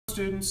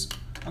Students,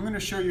 I'm going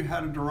to show you how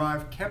to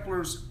derive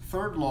Kepler's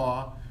third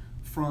law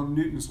from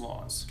Newton's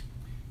laws.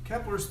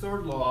 Kepler's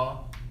third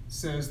law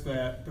says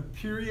that the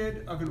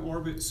period of an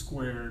orbit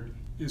squared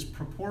is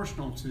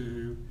proportional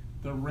to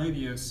the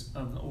radius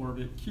of the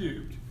orbit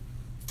cubed.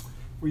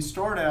 We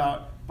start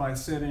out by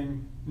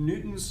setting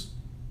Newton's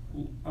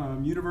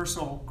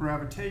universal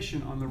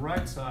gravitation on the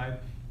right side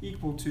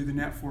equal to the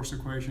net force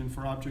equation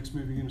for objects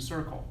moving in a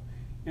circle.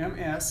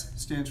 Ms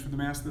stands for the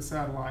mass of the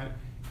satellite.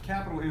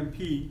 Capital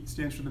MP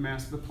stands for the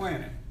mass of the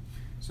planet.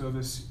 So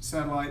this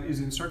satellite is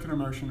in circular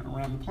motion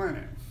around the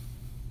planet.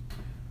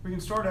 We can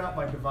start out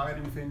by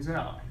dividing things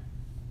out.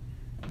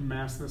 The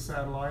mass of the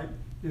satellite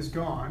is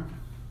gone.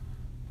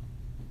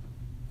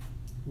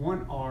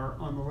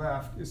 1r on the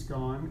left is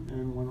gone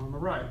and 1 on the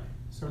right.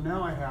 So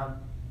now I have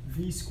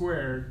v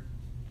squared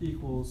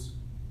equals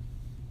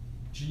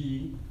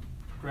g,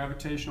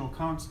 gravitational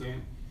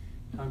constant,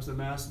 times the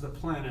mass of the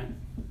planet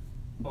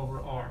over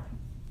r.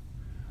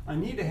 I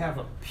need to have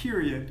a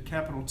period,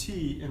 capital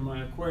T, in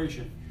my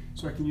equation.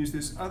 So I can use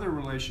this other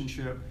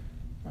relationship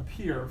up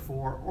here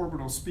for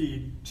orbital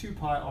speed, 2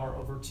 pi r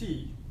over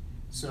t.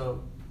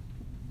 So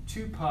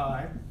 2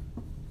 pi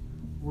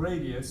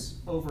radius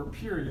over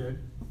period,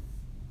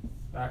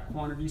 that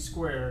quantity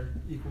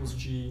squared, equals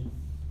g,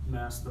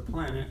 mass of the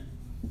planet,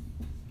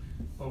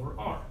 over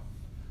r.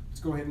 Let's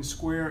go ahead and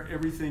square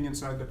everything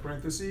inside the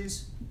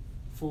parentheses.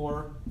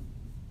 4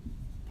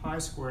 pi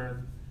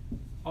squared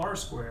r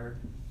squared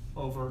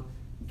over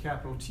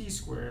capital T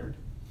squared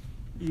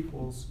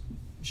equals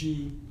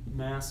g,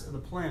 mass of the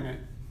planet,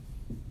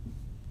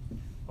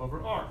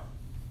 over r.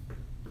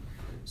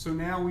 So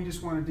now we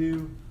just want to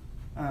do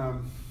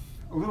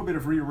a little bit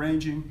of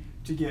rearranging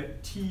to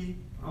get t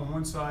on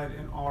one side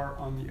and r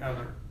on the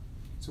other,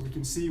 so we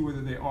can see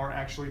whether they are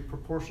actually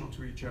proportional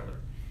to each other.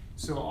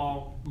 So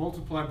I'll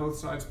multiply both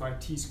sides by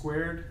t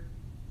squared.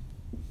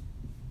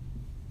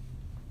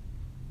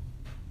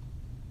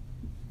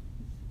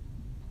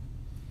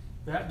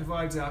 That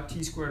divides out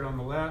t squared on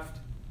the left,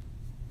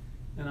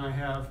 and I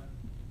have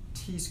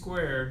t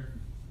squared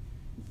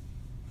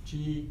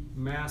g,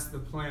 mass of the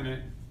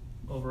planet,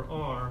 over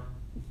r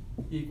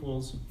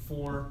equals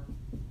 4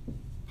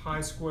 pi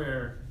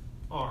squared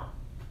r.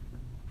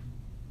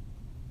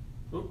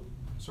 Oop,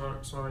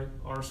 sorry,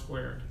 r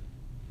squared.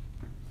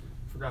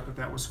 Forgot that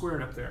that was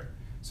squared up there.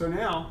 So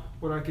now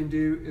what I can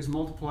do is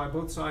multiply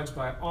both sides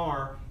by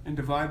r and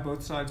divide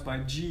both sides by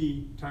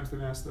g times the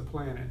mass of the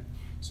planet.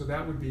 So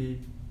that would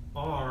be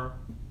r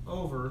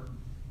over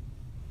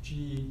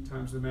g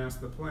times the mass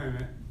of the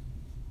planet.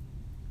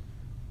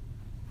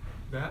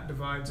 That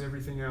divides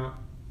everything out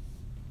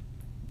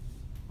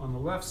on the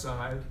left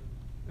side,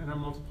 and I'm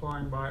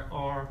multiplying by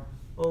r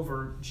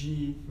over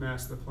g,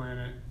 mass of the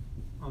planet,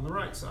 on the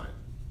right side.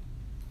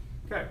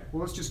 Okay,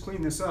 well, let's just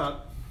clean this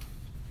up.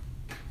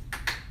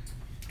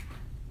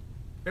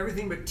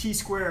 Everything but t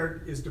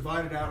squared is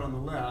divided out on the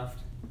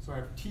left, so I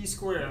have t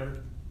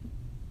squared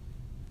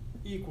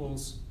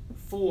equals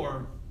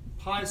 4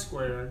 pi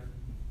squared.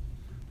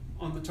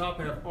 On the top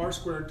I have r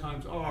squared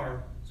times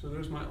r, so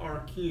there's my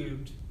r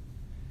cubed,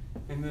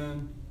 and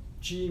then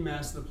g,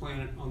 mass of the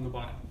planet, on the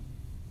bottom.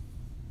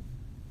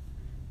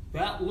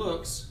 That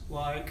looks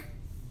like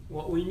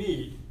what we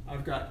need.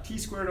 I've got t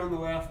squared on the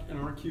left and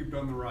r cubed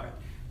on the right.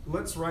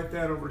 Let's write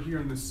that over here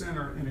in the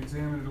center and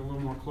examine it a little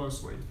more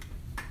closely.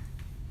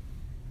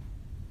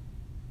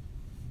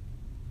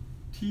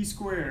 T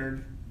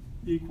squared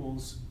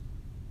equals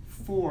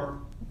 4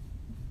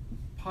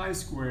 pi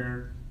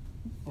squared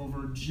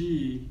over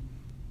g,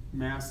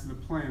 mass of the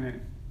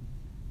planet,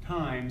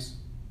 times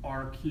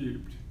r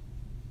cubed.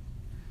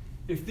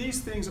 If these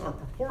things are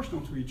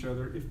proportional to each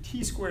other, if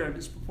t squared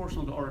is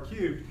proportional to r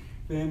cubed,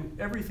 then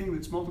everything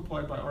that's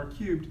multiplied by r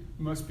cubed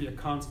must be a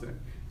constant.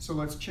 So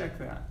let's check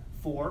that.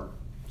 4,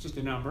 just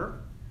a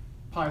number.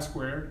 Pi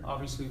squared,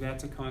 obviously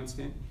that's a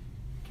constant.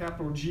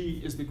 Capital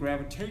G is the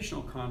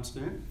gravitational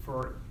constant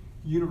for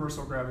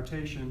universal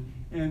gravitation,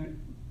 and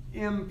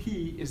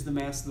MP is the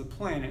mass of the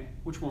planet,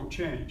 which won't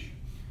change.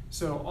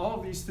 So all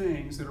of these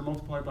things that are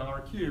multiplied by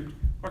r cubed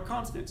are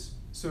constants.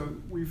 So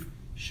we've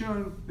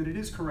shown that it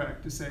is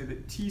correct to say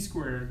that t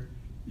squared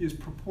is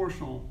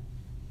proportional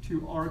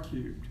to r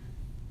cubed.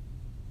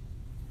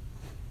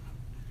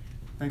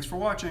 Thanks for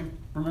watching.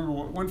 Remember,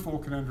 what one fool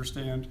can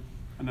understand,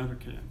 another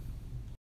can.